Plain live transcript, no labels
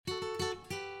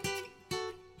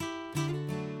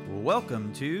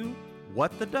Welcome to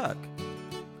What the Duck,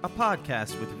 a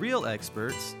podcast with real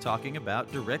experts talking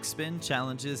about direct spin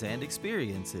challenges and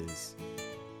experiences.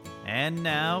 And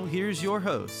now, here's your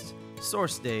host,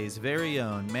 SourceDay's very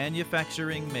own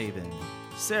manufacturing maven,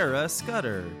 Sarah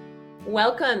Scudder.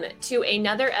 Welcome to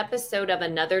another episode of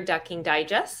Another Ducking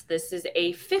Digest. This is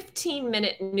a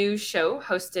 15-minute news show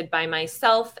hosted by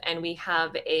myself, and we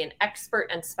have an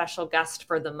expert and special guest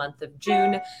for the month of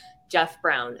June, Jeff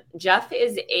Brown. Jeff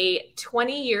is a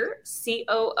 20-year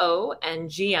COO and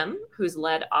GM who's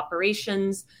led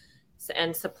operations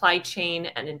and supply chain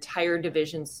and entire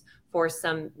divisions for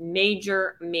some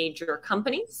major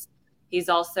companies. He's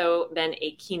also been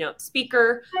a keynote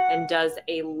speaker and does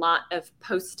a lot of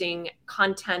posting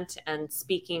content and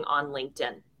speaking on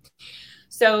LinkedIn.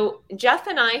 So Jeff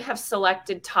and I have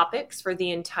selected topics for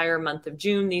the entire month of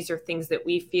June. These are things that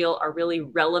we feel are really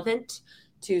relevant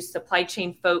to supply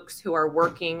chain folks who are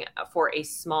working for a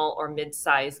small or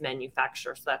mid-sized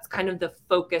manufacturer. So that's kind of the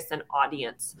focus and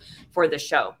audience for the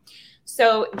show.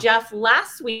 So Jeff,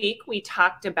 last week we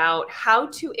talked about how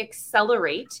to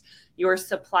accelerate your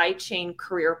supply chain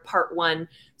career, part one.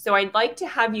 So I'd like to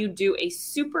have you do a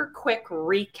super quick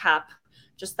recap,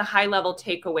 just the high level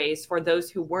takeaways for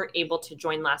those who weren't able to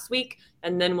join last week,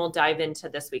 and then we'll dive into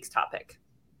this week's topic.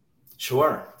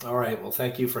 Sure. All right. Well,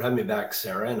 thank you for having me back,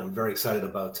 Sarah. And I'm very excited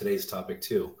about today's topic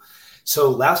too. So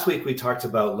last week we talked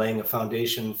about laying a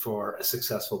foundation for a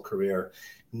successful career,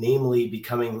 namely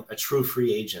becoming a true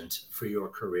free agent for your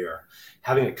career,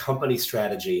 having a company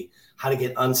strategy, how to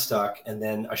get unstuck, and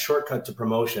then a shortcut to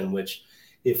promotion, which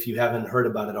if you haven't heard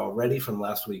about it already from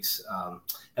last week's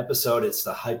episode, it's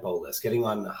the hypo list, getting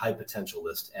on the high potential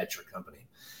list at your company.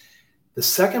 The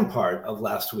second part of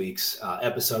last week's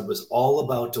episode was all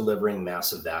about delivering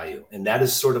massive value. And that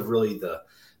is sort of really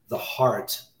the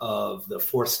heart of the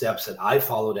 4 steps that I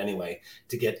followed anyway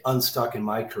to get unstuck in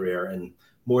my career and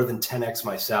more than 10x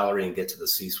my salary and get to the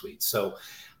C-suite. So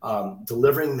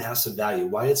delivering massive value,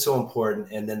 why it's so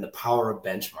important, and then the power of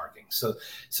benchmarking. So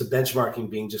benchmarking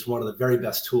being just one of the very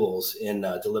best tools in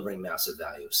delivering massive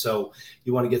value. So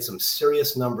you want to get some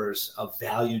serious numbers of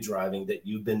value driving that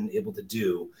you've been able to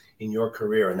do in your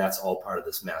career, and that's all part of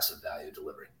this massive value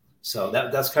delivery. So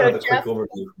that's kind of the quick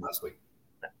overview from last week.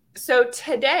 So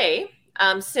today,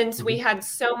 since we had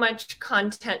so much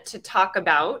content to talk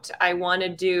about, I want to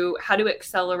do how to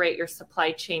accelerate your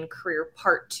supply chain career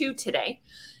part 2 today.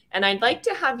 And I'd like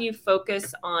to have you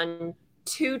focus on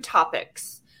 2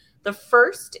 topics. The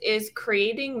first is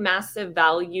creating massive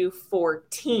value for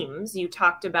teams. You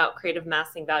talked about creative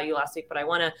massing value last week, but I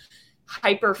want to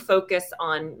hyper focus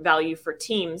on value for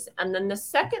teams. And then the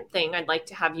second thing I'd like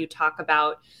to have you talk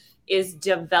about is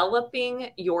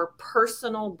developing your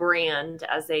personal brand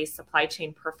as a supply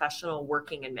chain professional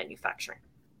working in manufacturing.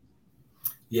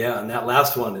 Yeah, and that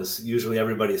last one is usually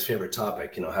everybody's favorite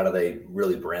topic. How do they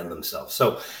really brand themselves?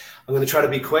 So I'm going to try to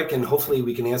be quick, and hopefully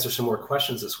we can answer some more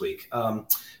questions this week.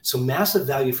 So massive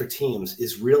value for teams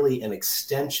is really an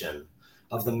extension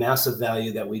of the massive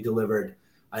value that we delivered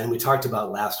and we talked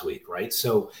about last week, right?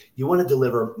 So you want to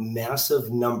deliver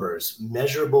massive numbers,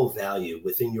 measurable value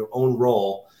within your own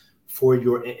role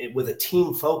with a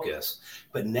team focus.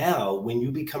 But now when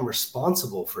you become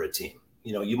responsible for a team,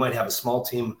 you might have a small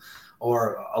team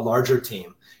or a larger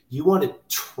team, you want to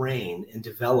train and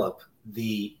develop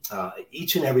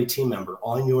each and every team member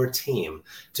on your team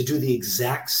to do the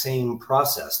exact same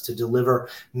process to deliver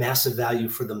massive value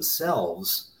for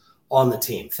themselves on the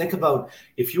team. Think about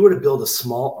if you were to build a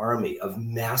small army of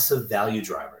massive value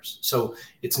drivers. So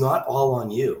it's not all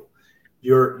on you.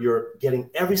 You're getting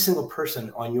every single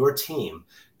person on your team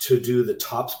to do the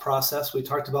TOPS process we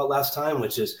talked about last time,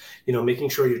 which is, making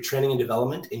sure your training and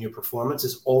development and your performance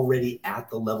is already at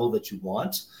the level that you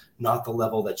want, not the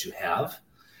level that you have.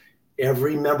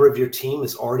 Every member of your team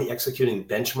is already executing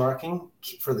benchmarking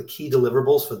for the key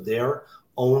deliverables for their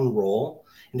own role.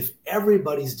 And if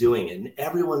everybody's doing it and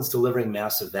everyone's delivering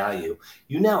massive value,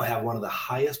 you now have one of the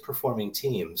highest performing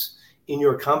teams in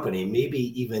your company,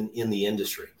 maybe even in the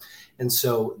industry. And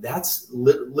so that's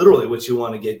literally what you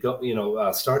want to get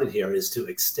started here, is to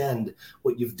extend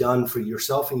what you've done for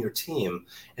yourself and your team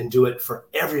and do it for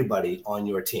everybody on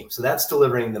your team. So that's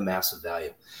delivering the massive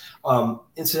value.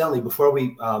 Incidentally, before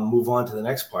we move on to the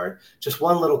next part, just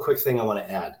one little quick thing I want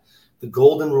to add, the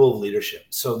golden rule of leadership.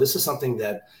 So this is something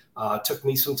that took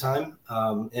me some time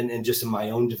and just in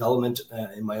my own development,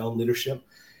 in my own leadership,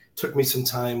 took me some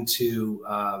time to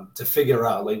figure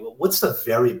out, what's the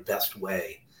very best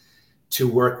way to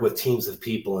work with teams of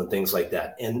people and things like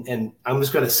that. And I'm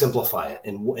just going to simplify it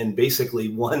and basically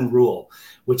one rule,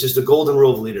 which is the golden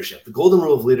rule of leadership. The golden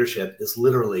rule of leadership is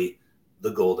literally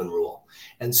the golden rule.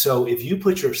 And so if you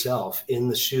put yourself in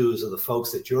the shoes of the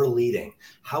folks that you're leading,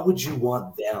 how would you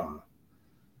want them,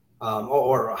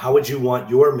 or how would you want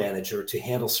your manager to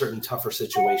handle certain tougher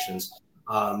situations,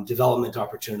 development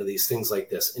opportunities, things like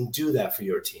this, and do that for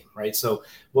your team, right? So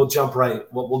we'll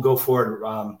go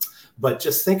forward. But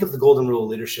just think of the golden rule of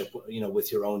leadership,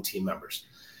 with your own team members.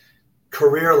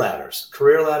 Career ladders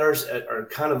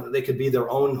are they could be their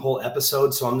own whole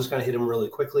episode. So I'm just going to hit them really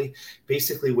quickly.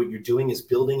 Basically, what you're doing is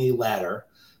building a ladder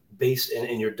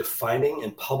and you're defining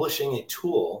and publishing a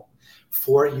tool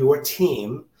for your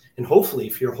team and hopefully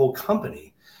for your whole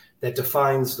company that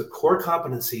defines the core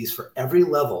competencies for every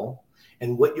level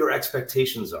and what your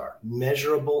expectations are,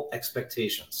 measurable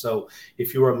expectations. So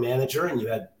if you were a manager and you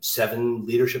had 7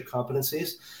 leadership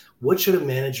competencies, what should a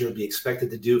manager be expected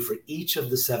to do for each of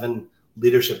the 7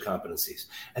 leadership competencies?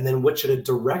 And then what should a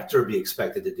director be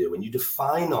expected to do? And you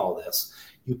define all this,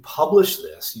 you publish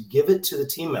this, you give it to the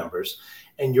team members,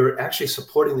 and you're actually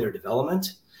supporting their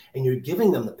development, and you're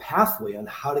giving them the pathway on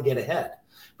how to get ahead.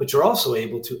 But you're also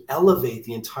able to elevate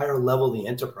the entire level of the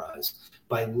enterprise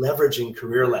by leveraging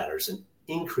career ladders and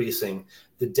increasing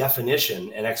the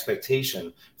definition and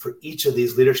expectation for each of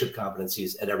these leadership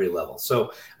competencies at every level.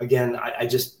 So again, I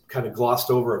just kind of glossed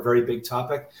over a very big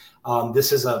topic.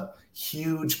 This is a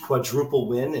huge quadruple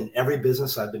win in every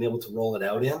business I've been able to roll it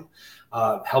out in.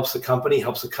 Helps the company,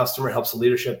 helps the customer, helps the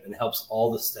leadership, and helps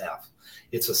all the staff.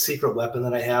 It's a secret weapon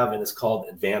that I have, and it's called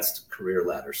Advanced Career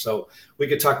Ladder. So we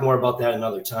could talk more about that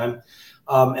another time.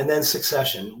 And then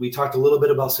succession. We talked a little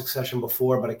bit about succession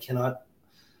before, but I cannot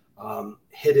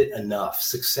hit it enough.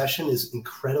 Succession is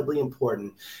incredibly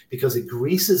important because it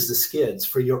greases the skids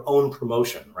for your own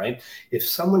promotion, right?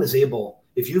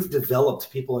 If you've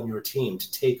developed people in your team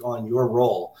to take on your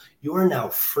role, you are now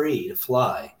free to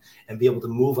fly and be able to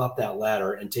move up that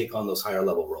ladder and take on those higher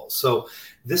level roles. So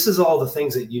this is all the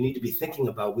things that you need to be thinking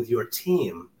about with your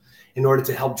team in order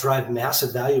to help drive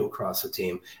massive value across the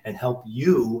team and help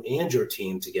you and your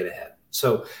team to get ahead.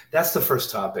 So that's the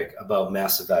first topic about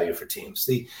massive value for teams.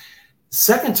 The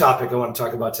second topic I want to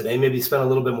talk about today, maybe spend a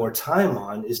little bit more time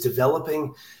on, is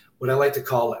developing what I like to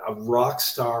call a rock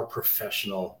star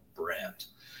professional brand.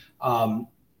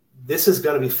 This is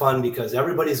going to be fun because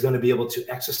everybody's going to be able to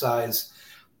exercise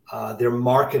their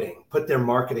marketing, put their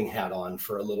marketing hat on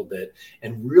for a little bit,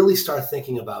 and really start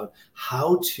thinking about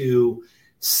how to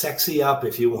sexy up,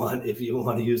 if you want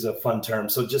to use a fun term.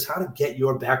 So just how to get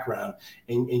your background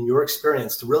and your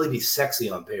experience to really be sexy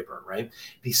on paper, right?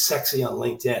 Be sexy on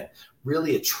LinkedIn,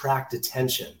 really attract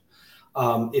attention.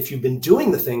 If you've been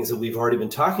doing the things that we've already been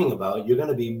talking about, you're going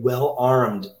to be well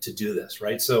armed to do this,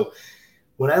 right? So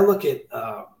when I look at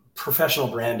professional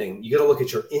branding, you got to look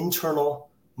at your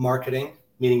internal marketing,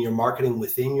 meaning your marketing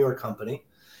within your company,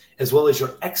 as well as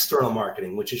your external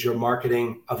marketing, which is your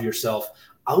marketing of yourself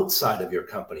outside of your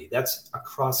company. That's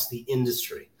across the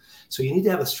industry. So you need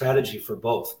to have a strategy for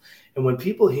both. And when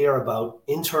people hear about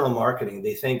internal marketing,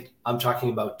 they think I'm talking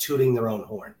about tooting their own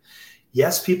horn.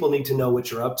 Yes, people need to know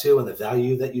what you're up to and the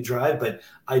value that you drive, but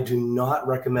I do not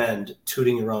recommend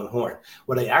tooting your own horn.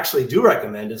 What I actually do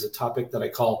recommend is a topic that I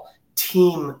call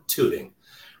team tooting,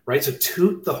 right? So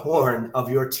toot the horn of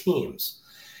your teams.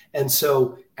 And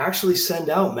so actually send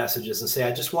out messages and say,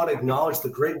 I just want to acknowledge the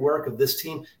great work of this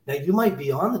team. Now, you might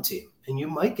be on the team and you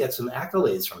might get some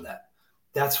accolades from that.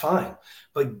 That's fine.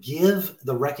 But give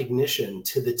the recognition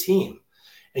to the team.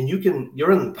 And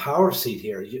you're in the power seat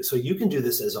here. So you can do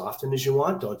this as often as you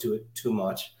want. Don't do it too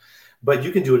much. But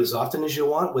you can do it as often as you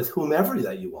want with whomever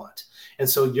that you want. And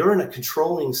so you're in a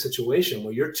controlling situation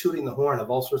where you're tooting the horn of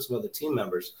all sorts of other team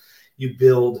members. You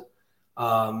build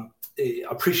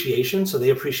appreciation, so they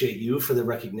appreciate you for the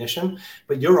recognition,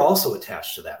 but you're also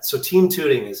attached to that. So team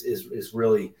tooting is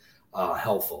really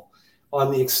helpful.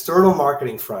 On the external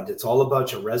marketing front, it's all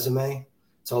about your resume.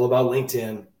 It's all about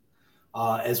LinkedIn,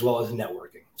 as well as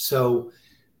networking. So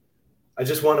I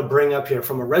just want to bring up here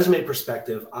from a resume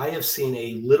perspective, I have seen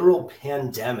a literal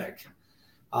pandemic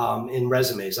in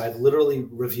resumes. I've literally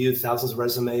reviewed thousands of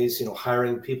resumes,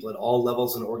 hiring people at all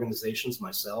levels and organizations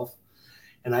myself.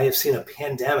 And I have seen a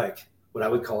pandemic, what I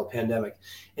would call a pandemic,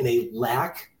 in a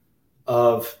lack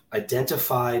of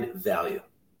identified value.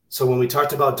 So when we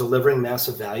talked about delivering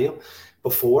massive value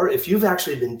before, if you've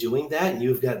actually been doing that and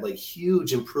you've got like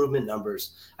huge improvement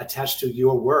numbers attached to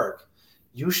your work,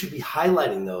 you should be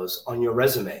highlighting those on your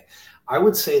resume. I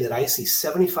would say that I see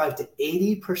 75 to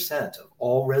 80% of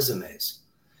all resumes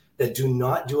that do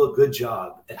not do a good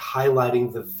job at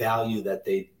highlighting the value that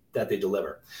they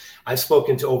deliver. I've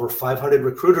spoken to over 500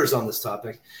 recruiters on this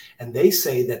topic, and they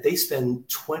say that they spend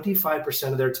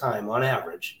 25% of their time on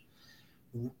average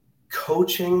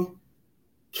coaching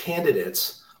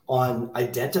candidates on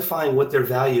identifying what their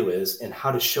value is and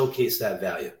how to showcase that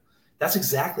value. That's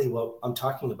exactly what I'm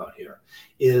talking about here,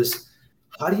 is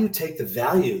how do you take the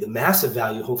value, the massive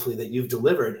value, hopefully, that you've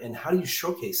delivered, and how do you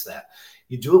showcase that?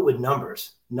 You do it with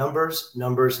numbers.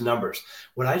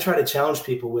 What I try to challenge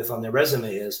people with on their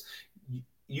resume is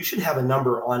you should have a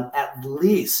number on at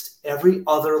least every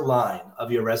other line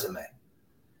of your resume.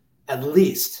 At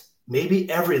least, maybe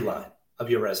every line of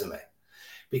your resume.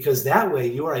 Because that way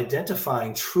you are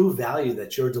identifying true value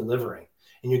that you're delivering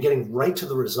and you're getting right to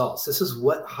the results. This is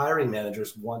what hiring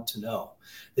managers want to know.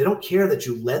 They don't care that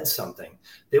you led something.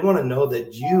 They want to know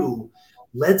that you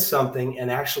led something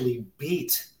and actually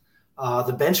beat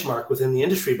the benchmark within the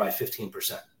industry by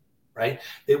 15%, right?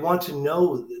 They want to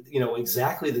know,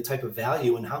 exactly the type of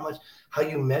value and how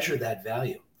you measure that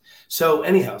value. So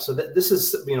anyhow, this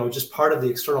is, just part of the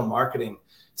external marketing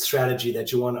strategy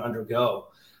that you want to undergo.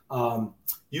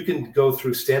 You can go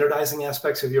through standardizing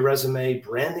aspects of your resume,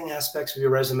 branding aspects of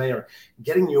your resume, or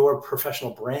getting your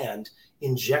professional brand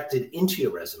injected into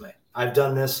your resume. I've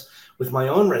done this with my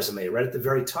own resume. Right at the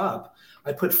very top,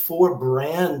 I put 4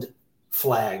 brand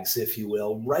flags, if you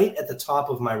will, right at the top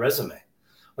of my resume.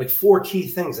 Like 4 key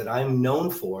things that I'm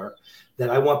known for that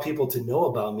I want people to know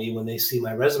about me when they see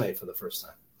my resume for the first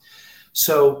time.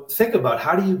 So think about,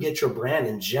 how do you get your brand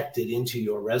injected into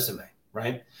your resume,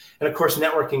 right? And of course,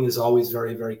 networking is always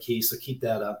very, very key. So keep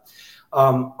that up.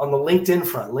 On the LinkedIn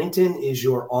front, LinkedIn is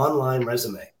your online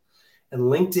resume. And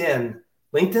LinkedIn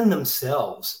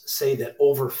themselves say that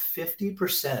over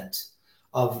 50%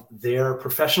 of their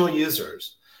professional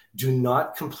users do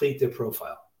not complete their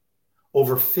profile.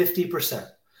 Over 50%.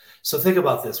 So think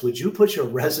about this. Would you put your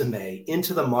resume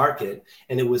into the market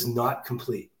and it was not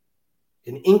complete?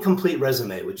 An incomplete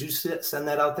resume, would you send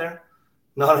that out there?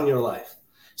 Not in your life.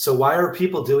 So why are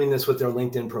people doing this with their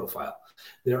LinkedIn profile?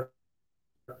 They're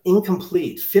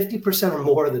incomplete 50% or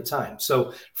more of the time.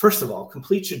 So first of all,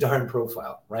 complete your darn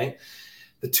profile, right?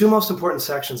 The 2 most important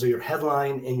sections are your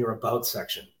headline and your about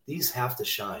section. These have to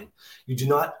shine. You do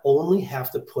not only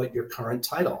have to put your current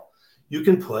title. You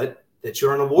can put that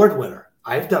you're an award winner.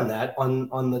 I've done that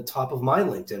on the top of my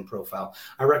LinkedIn profile.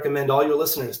 I recommend all your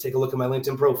listeners take a look at my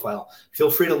LinkedIn profile. Feel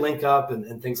free to link up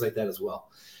and things like that as well.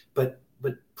 But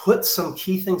put some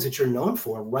key things that you're known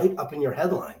for right up in your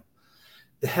headline.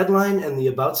 The headline and the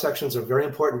about sections are very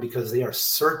important because they are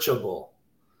searchable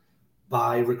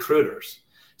by recruiters.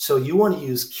 So you want to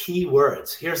use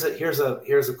keywords. Here's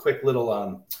a quick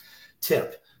little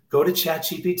tip. Go to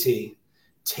ChatGPT,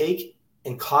 take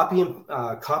and copy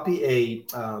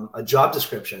a job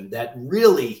description that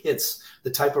really hits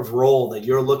the type of role that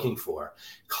you're looking for.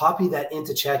 Copy that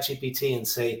into ChatGPT and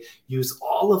say, use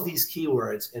all of these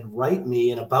keywords and write me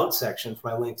an about section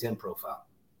for my LinkedIn profile,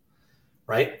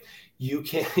 right? You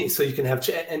can have,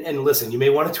 and listen, you may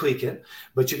want to tweak it,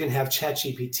 but you can have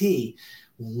ChatGPT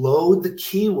load the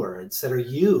keywords that are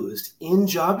used in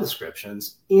job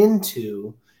descriptions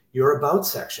into your about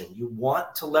section. You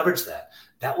want to leverage that.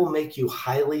 That will make you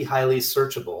highly, highly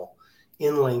searchable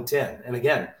in LinkedIn. And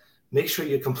again, make sure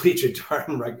you complete your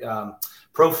darn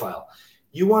profile.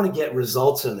 You want to get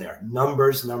results in there.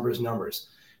 Numbers.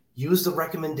 Use the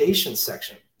recommendations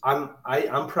section.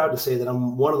 I'm proud to say that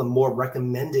I'm one of the more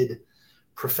recommended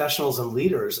professionals and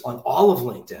leaders on all of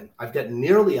LinkedIn. I've got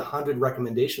nearly 100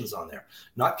 recommendations on there,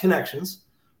 not connections,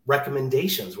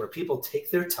 recommendations where people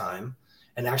take their time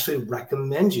and actually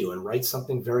recommend you and write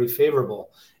something very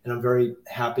favorable. And I'm very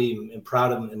happy and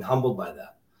proud and humbled by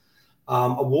that.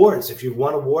 Awards, if you've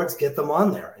won awards, get them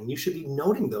on there. And you should be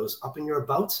noting those up in your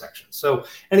about section. So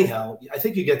anyhow, I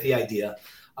think you get the idea.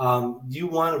 You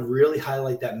want to really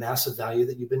highlight that massive value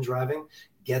that you've been driving.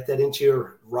 Get that into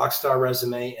your rockstar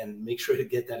resume and make sure to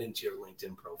get that into your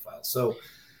LinkedIn profile. So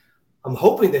I'm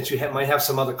hoping that you might have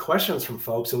some other questions from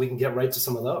folks and we can get right to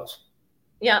some of those.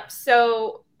 Yeah.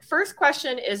 So first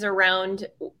question is around,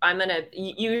 I'm going to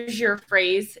use your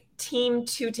phrase, team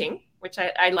tooting, which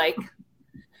I like,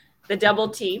 the double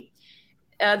T.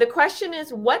 The question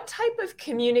is, what type of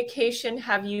communication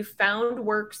have you found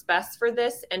works best for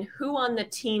this, and who on the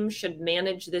team should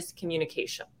manage this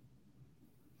communication?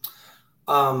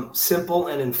 Simple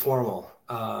and informal.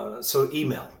 So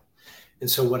email. And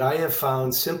so what I have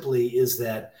found simply is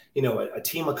that, a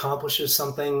team accomplishes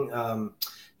something,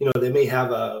 they may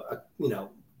have a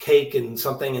cake and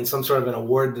something and some sort of an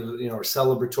award, or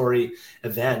celebratory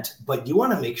event, but you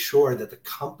want to make sure that the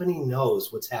company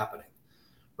knows what's happening,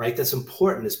 right? That's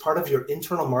important. As part of your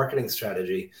internal marketing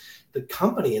strategy, the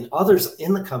company and others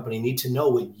in the company need to know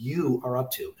what you are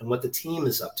up to and what the team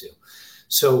is up to.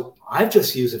 So I've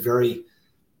just used a very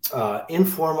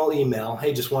informal email.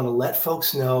 Hey, just want to let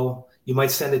folks know, You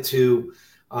might send it to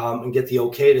and get the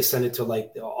okay to send it to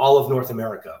like all of North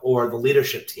America or the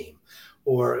leadership team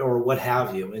or what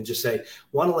have you, and just say,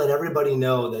 want to let everybody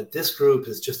know that this group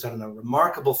has just done a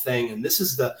remarkable thing. And this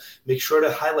is make sure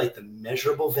to highlight the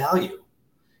measurable value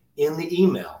in the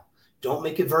email. Don't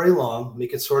make it very long,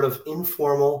 make it sort of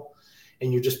informal,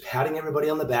 and you're just patting everybody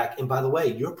on the back. And by the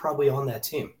way, you're probably on that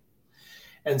team.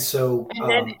 And so,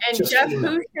 Jeff,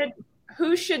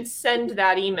 who should send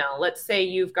that email? Let's say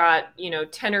you've got,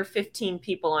 10 or 15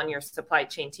 people on your supply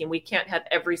chain team. We can't have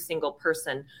every single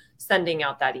person sending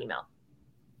out that email.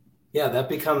 Yeah, that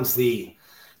becomes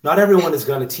not everyone is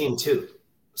going to team toot.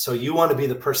 So you want to be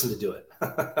the person to do it.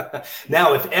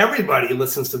 Now, if everybody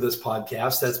listens to this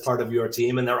podcast, that's part of your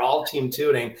team, and they're all team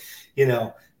tooting,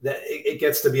 that it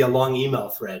gets to be a long email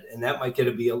thread, and that might get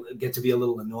to be a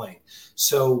little annoying.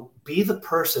 So be the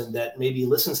person that maybe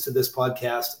listens to this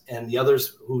podcast and the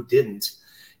others who didn't.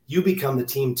 You become the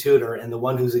team tutor and the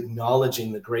one who's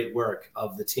acknowledging the great work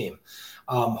of the team.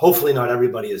 Hopefully not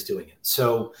everybody is doing it.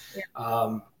 So,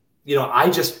 I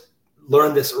just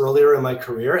learned this earlier in my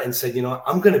career and said,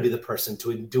 I'm going to be the person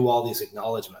to do all these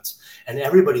acknowledgments. And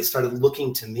everybody started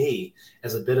looking to me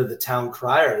as a bit of the town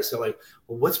crier to say, like,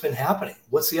 well, what's been happening?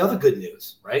 What's the other good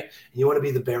news, right? And you want to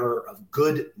be the bearer of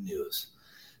good news.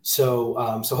 So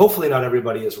hopefully not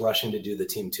everybody is rushing to do the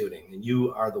team tuning, and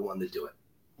you are the one to do it.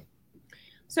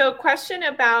 So question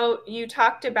about, you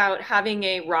talked about having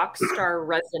a rock star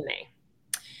resume.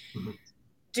 Mm-hmm.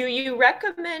 Do you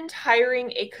recommend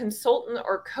hiring a consultant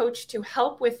or coach to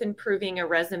help with improving a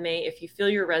resume if you feel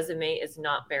your resume is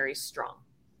not very strong?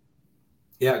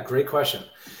 Yeah, great question.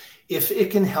 If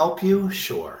it can help you,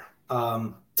 sure.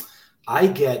 I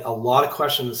get a lot of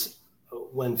questions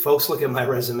when folks look at my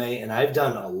resume, and I've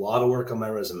done a lot of work on my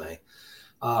resume.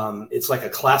 It's like a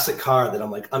classic car that I'm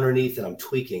like underneath and I'm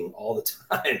tweaking all the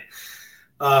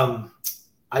time.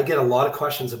 I get a lot of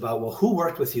questions about, well, who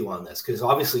worked with you on this? Because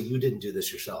obviously you didn't do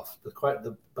this yourself. But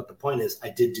the point is, I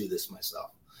did do this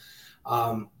myself.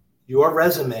 Your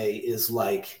resume is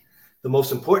like the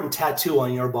most important tattoo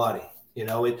on your body.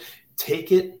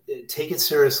 Take it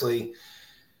seriously,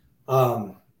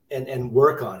 and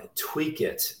work on it, tweak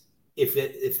it.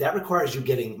 If that requires you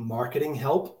getting marketing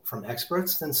help from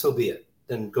experts, then so be it.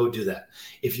 Then go do that.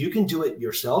 If you can do it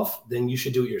yourself, then you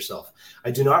should do it yourself.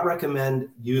 I do not recommend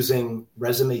using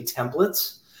resume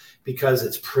templates because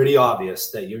it's pretty obvious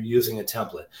that you're using a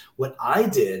template. What I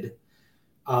did,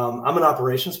 I'm an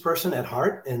operations person at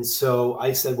heart. And so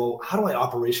I said, well, how do I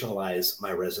operationalize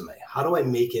my resume? How do I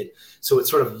make it so it's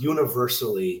sort of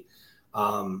universally,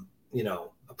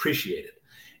 appreciated?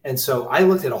 And so I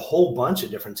looked at a whole bunch of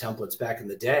different templates back in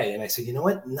the day. And I said, you know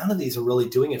what? None of these are really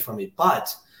doing it for me.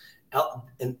 But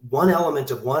and one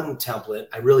element of one template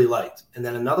I really liked, and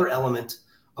then another element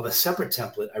of a separate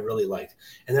template I really liked,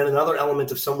 and then another element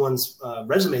of someone's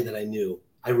resume that I knew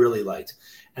I really liked,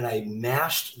 and I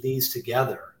mashed these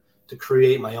together to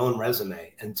create my own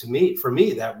resume. And for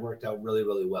me, that worked out really,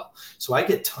 really well. So I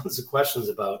get tons of questions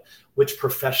about which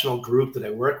professional group that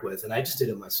I work with, and I just did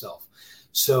it myself.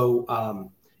 So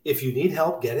if you need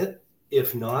help, get it.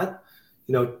 If not,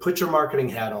 put your marketing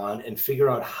hat on and figure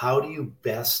out how do you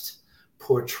best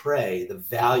portray the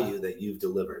value that you've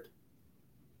delivered.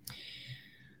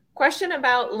 Question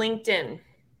about LinkedIn.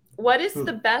 What is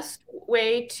the best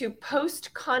way to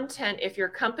post content if your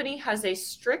company has a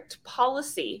strict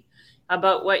policy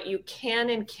about what you can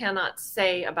and cannot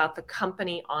say about the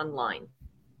company online?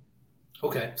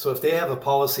 Okay, so if they have a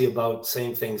policy about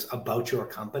saying things about your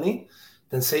company,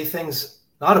 then say things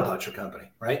not about your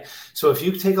company, right? So if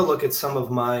you take a look at some of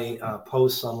my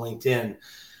posts on LinkedIn,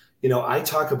 I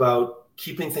talk about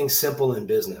keeping things simple in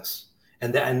business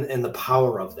and the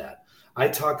power of that. I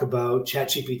talk about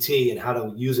ChatGPT and how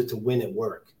to use it to win at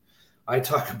work. I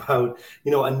talk about,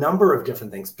 a number of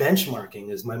different things.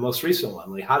 Benchmarking is my most recent one,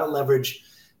 like how to leverage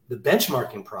the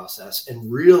benchmarking process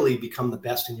and really become the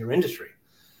best in your industry.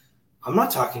 I'm not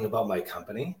talking about my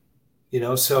company,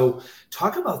 so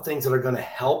talk about things that are going to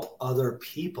help other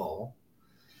people.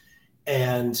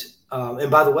 And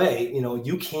by the way,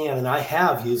 you can, and I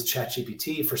have used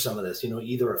ChatGPT for some of this,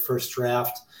 either a first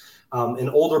draft, an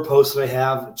older post that I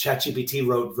have, ChatGPT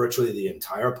wrote virtually the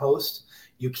entire post.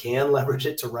 You can leverage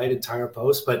it to write entire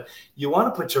posts, but you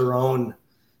want to put your own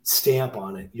stamp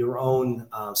on it, your own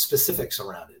specifics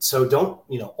around it. So don't,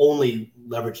 only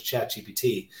leverage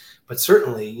ChatGPT, but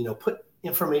certainly, put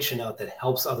information out that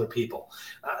helps other people.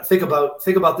 Think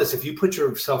about this. If you put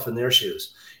yourself in their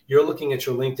shoes, you're looking at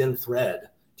your LinkedIn thread.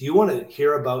 Do you want to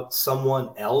hear about someone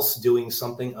else doing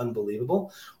something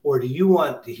unbelievable? Or do you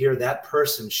want to hear that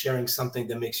person sharing something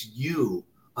that makes you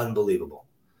unbelievable?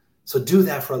 So do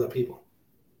that for other people,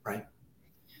 right?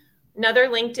 Another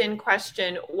LinkedIn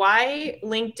question, why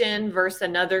LinkedIn versus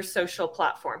another social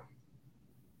platform?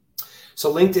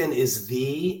 So LinkedIn is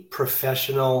the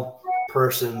professional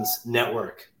person's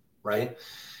network, right?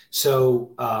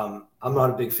 So I'm not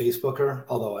a big Facebooker,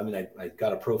 although I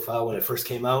got a profile when it first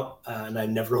came out and I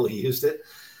never really used it.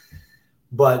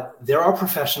 But there are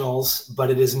professionals, but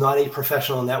it is not a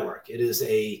professional network. It is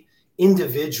a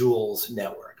individuals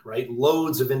network, right?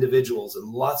 Loads of individuals and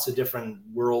lots of different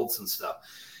worlds and stuff.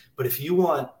 But if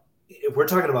we're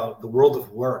talking about the world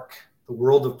of work, the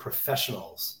world of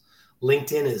professionals,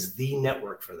 LinkedIn is the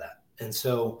network for that. And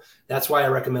so that's why I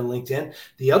recommend LinkedIn.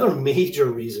 The other major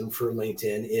reason for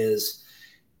LinkedIn is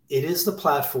it is the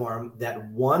platform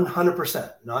that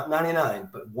 100%, not 99,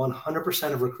 but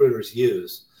 100% of recruiters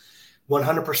use.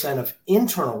 100% of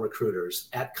internal recruiters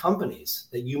at companies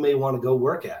that you may want to go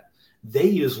work at, they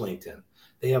use LinkedIn.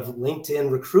 They have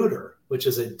LinkedIn Recruiter, which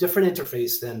is a different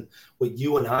interface than what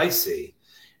you and I see.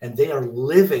 And they are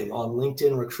living on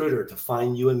LinkedIn Recruiter to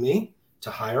find you and me, to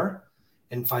hire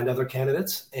and find other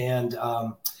candidates and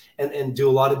do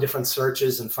a lot of different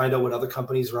searches and find out what other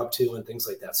companies are up to and things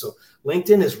like that. So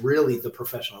LinkedIn is really the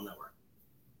professional network.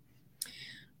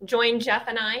 Join Jeff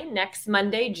and I next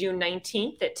Monday, June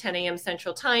 19th at 10 a.m.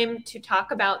 Central Time to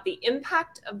talk about the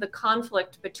impact of the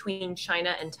conflict between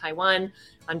China and Taiwan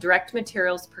on direct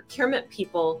materials procurement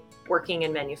people working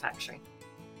in manufacturing.